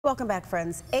Welcome back,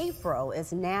 friends. April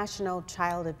is National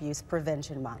Child Abuse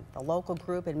Prevention Month. The local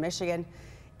group in Michigan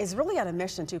is really on a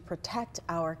mission to protect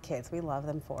our kids. We love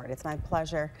them for it. It's my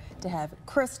pleasure to have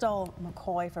Crystal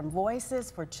McCoy from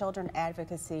Voices for Children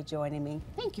Advocacy joining me.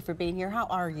 Thank you for being here. How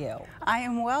are you? I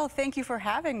am well. Thank you for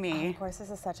having me. Of course,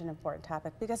 this is such an important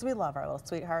topic because we love our little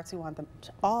sweethearts. We want them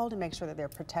all to make sure that they're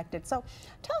protected. So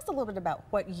tell us a little bit about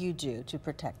what you do to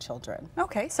protect children.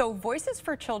 Okay, so Voices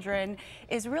for Children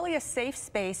is really a safe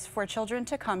space for children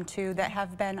to come to that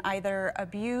have been either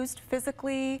abused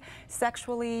physically,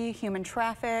 sexually, human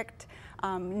trafficked,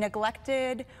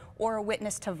 neglected, or a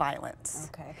witness to violence.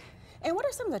 Okay. And what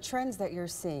are some of the trends that you're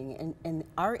seeing in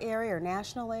our area or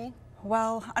nationally?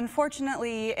 Well,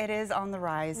 unfortunately, it is on the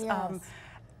rise. Yes.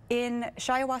 In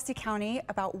Shiawassee County,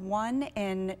 about 1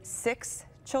 in 6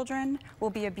 children will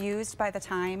be abused by the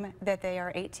time that they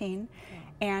are 18.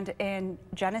 And in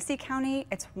Genesee County,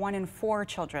 it's 1 in 4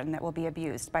 children that will be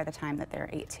abused by the time that they're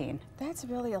 18. That's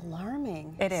really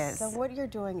alarming. It is. So what you're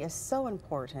doing is so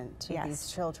important to Yes.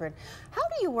 these children. How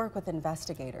do you work with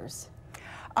investigators?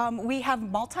 We have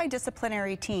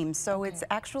multidisciplinary teams, so it's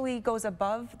actually goes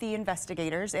above the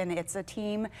investigators, and it's a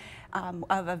team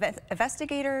of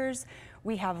investigators.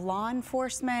 We have law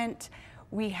enforcement,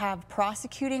 we have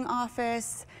prosecuting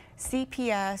office,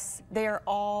 CPS. They are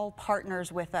all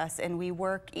partners with us, and we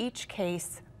work each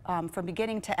case from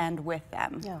beginning to end with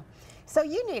them. Yeah. So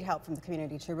you need help from the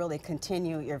community to really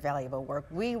continue your valuable work.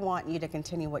 We want you to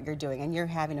continue what you're doing, and you're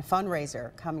having a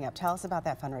fundraiser coming up. Tell us about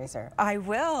that fundraiser. I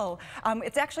will.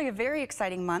 It's actually a very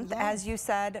exciting month. Yes. As you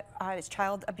said, it's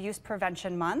Child Abuse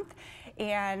Prevention Month,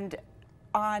 and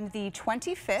on the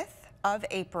 25th of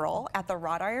April at the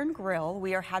Wrought Iron Grill,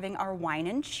 we are having our Wine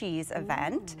and Cheese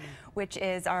event, which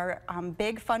is our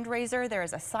big fundraiser. There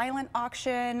is a silent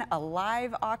auction, a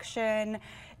live auction,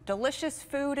 delicious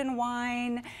food and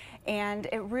wine, and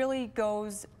it really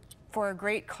goes for a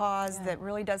great cause that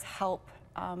really does help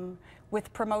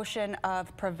with promotion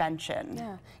of prevention.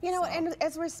 Yeah. You know, and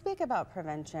as we speak about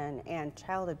prevention and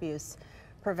child abuse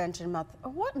Prevention Month,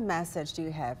 what message do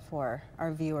you have for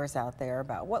our viewers out there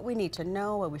about what we need to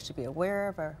know, what we should be aware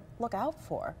of or look out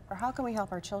for, or how can we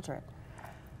help our children?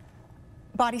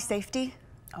 Body safety.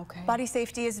 Okay. Body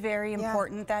safety is very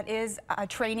important. That is a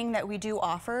training that we do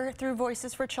offer through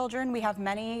Voices for Children. We have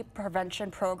many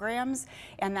prevention programs,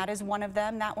 and that is one of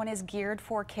them. That one is geared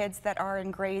for kids that are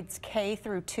in grades K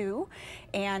through 2,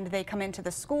 and they come into the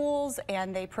schools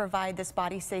and they provide this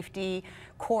body safety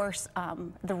course,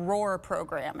 the ROAR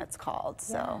program it's called.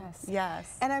 So,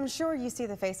 yes. And I'm sure you see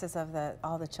the faces of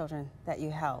all the children that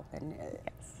you help. And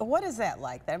what is that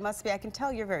like? That must be, I can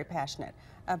tell you're very passionate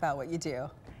about what you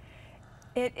do.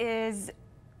 It is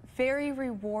very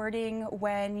rewarding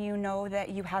when you know that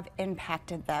you have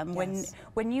impacted them, when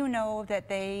you know that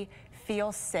they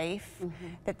feel safe,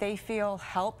 that they feel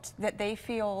helped, that they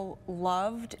feel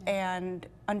loved and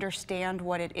understand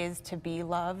what it is to be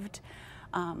loved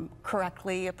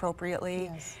correctly,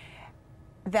 appropriately.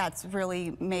 That's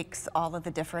really makes all of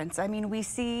the difference. I mean, we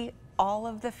see all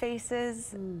of the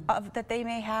faces that they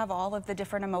may have, all of the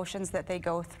different emotions that they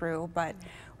go through, but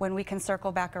when we can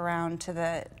circle back around to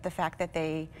the fact that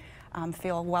they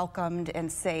feel welcomed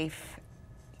and safe,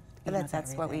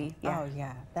 that's what we, Oh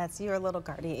yeah, that's your little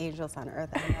guardian angels on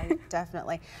earth. I know,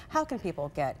 definitely. How can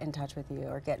people get in touch with you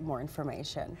or get more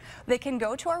information? They can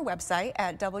go to our website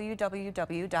at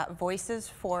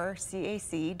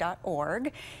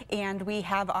www.voicesforcac.org, and we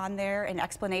have on there an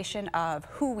explanation of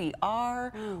who we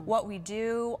are, what we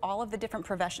do, all of the different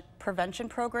prevention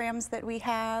programs that we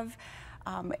have,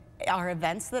 our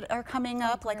events that are coming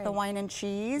up, like the Wine and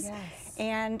Cheese.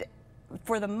 And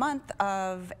for the month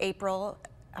of April,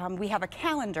 we have a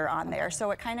calendar on there, so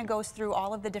it kind of goes through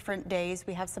all of the different days.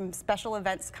 We have some special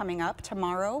events coming up.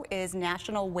 Tomorrow is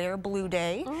National Wear Blue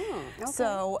Day.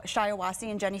 So Shiawassee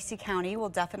and Genesee County will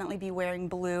definitely be wearing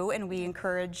blue, and we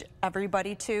encourage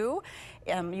everybody to.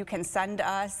 You can send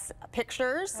us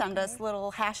pictures, send us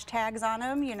little hashtags on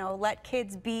them, you know, let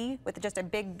kids be, with just a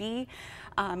big B,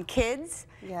 kids.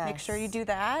 Make sure you do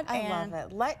that. I love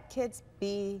it. Let kids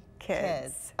be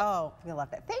kids. Oh, we love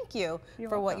that. Thank you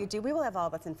for what you do. We will have all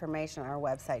this information on our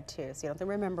website too, so you don't have to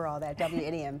remember all that,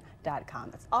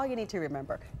 WNEM.com. That's all you need to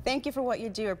remember. Thank you for what you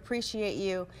do. Appreciate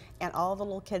you and all the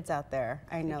little kids out there.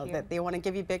 I know that they want to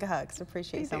give you big hugs.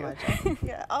 Appreciate you so much.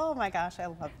 Oh my gosh, I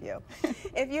love you.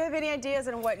 If you have any ideas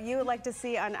on what you would like to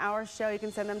see on our show, you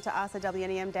can send them to us at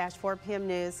WNEM-4PM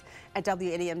News at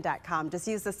WNEM.com. Just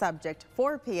use the subject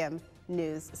 4 p.m.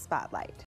 News Spotlight.